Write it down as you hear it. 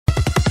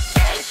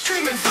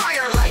and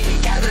firelight,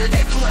 together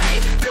they play,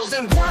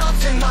 building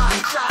worlds in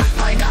Minecraft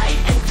by night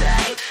and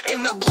day.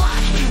 In the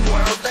blackened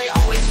world they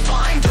always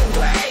find a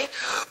way.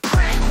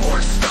 Prank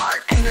wars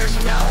start and there's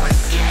no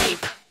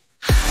escape.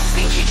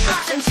 Sneaky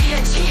traps and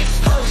TNT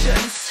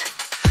explosions,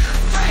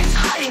 friends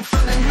hiding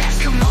from the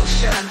next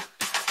commotion,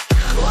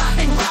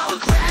 laughing loud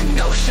with grand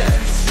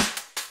notions.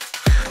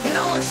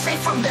 No one's safe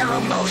from their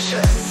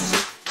emotions.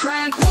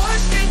 Prank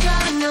wars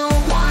begun, no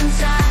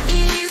one's at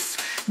ease.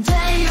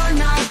 Day or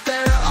night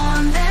they're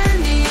on their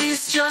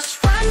knees, just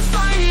friends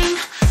fighting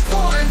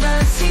for the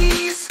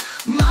tease.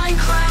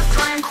 Minecraft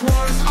prank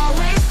wars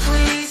always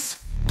please.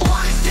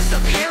 Blocks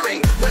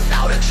disappearing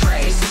without a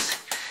trace,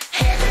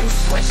 hidden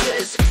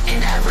switches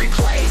in every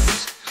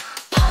place,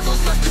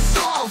 puzzles left to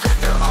solve at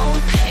their own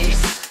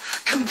pace,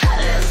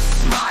 competitive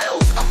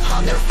smiles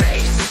upon their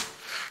face.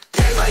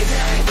 Day by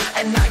day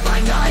and night by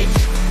night,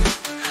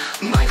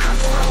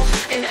 Minecraft world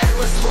in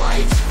endless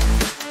light,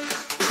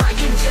 prank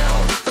until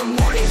the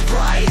morning's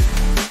bright,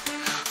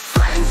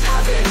 friends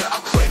having a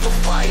playful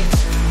fight,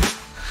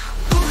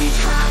 booby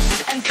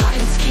traps and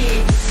cunning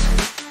schemes,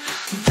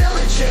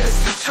 villages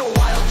to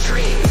wild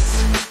dreams,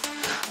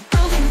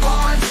 building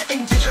bonds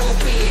in digital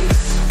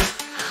beams,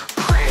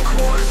 prank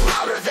wars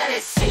louder than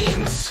it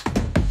seems.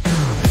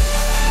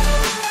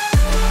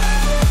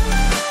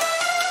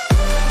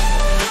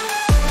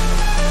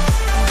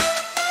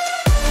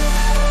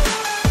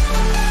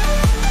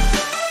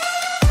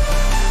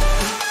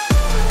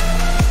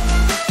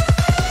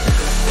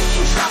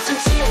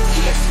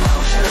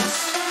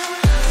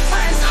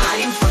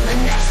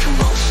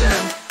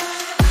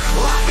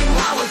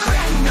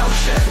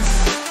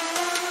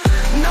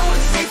 No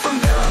one's safe from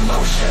their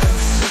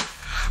emotions.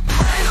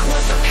 Prank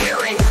was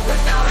appearing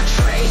without a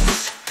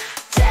trace.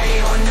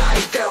 Day or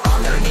night they're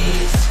on their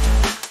knees.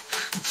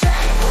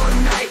 Day or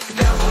night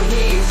they're on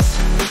knees.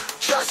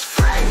 Just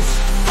friends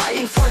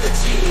fighting for the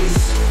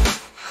tease.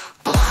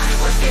 Black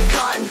was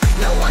begun,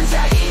 no one's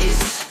at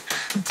ease.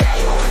 Day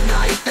or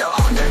night they're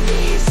on their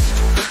knees.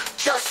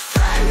 Just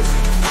friends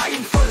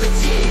fighting for the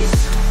tease.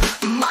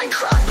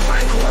 Minecraft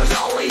prank wars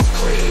always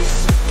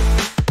please.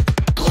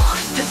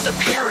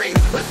 Disappearing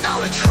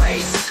without a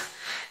trace,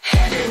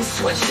 hidden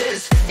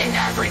switches in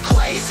every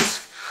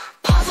place,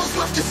 puzzles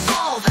left to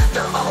solve at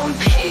their own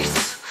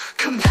pace,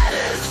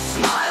 competitive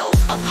smiles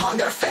upon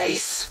their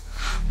face.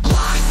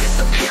 Blocks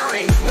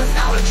disappearing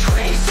without a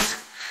trace,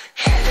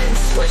 hidden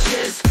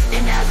switches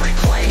in every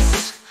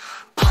place,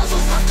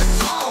 puzzles left to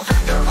solve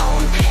at their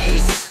own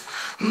pace.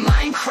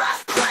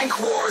 Minecraft prank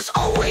wars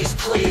always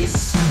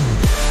please.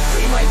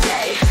 Day by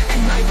day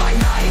and night by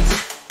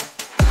night,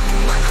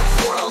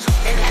 Minecraft world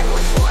in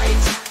endless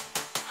light,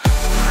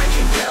 prank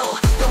until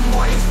the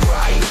morning's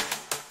bright,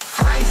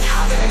 friends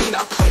having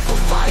a playful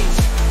fight,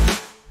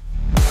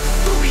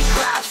 booby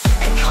traps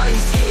and cunning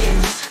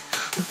schemes,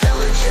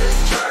 villages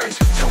turned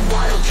to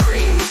wild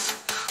dreams,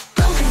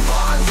 building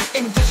bonds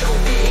in digital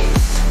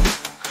beams,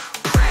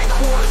 prank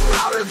wars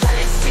louder than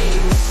it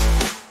seems.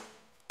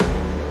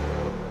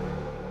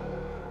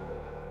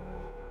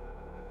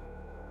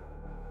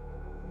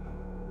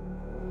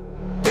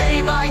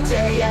 Day by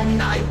day and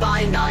night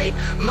by night,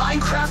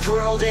 Minecraft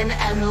world in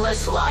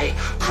endless light,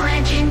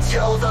 pranking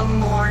till the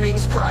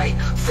morning's bright,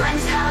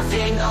 friends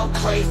having a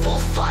playful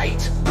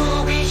fight,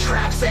 booby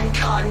traps and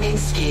cunning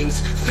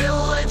schemes,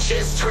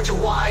 villages turn to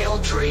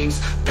wild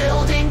dreams,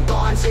 building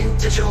bonds in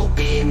digital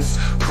beams,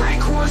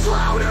 prank wars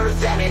louder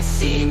than it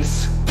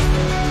seems.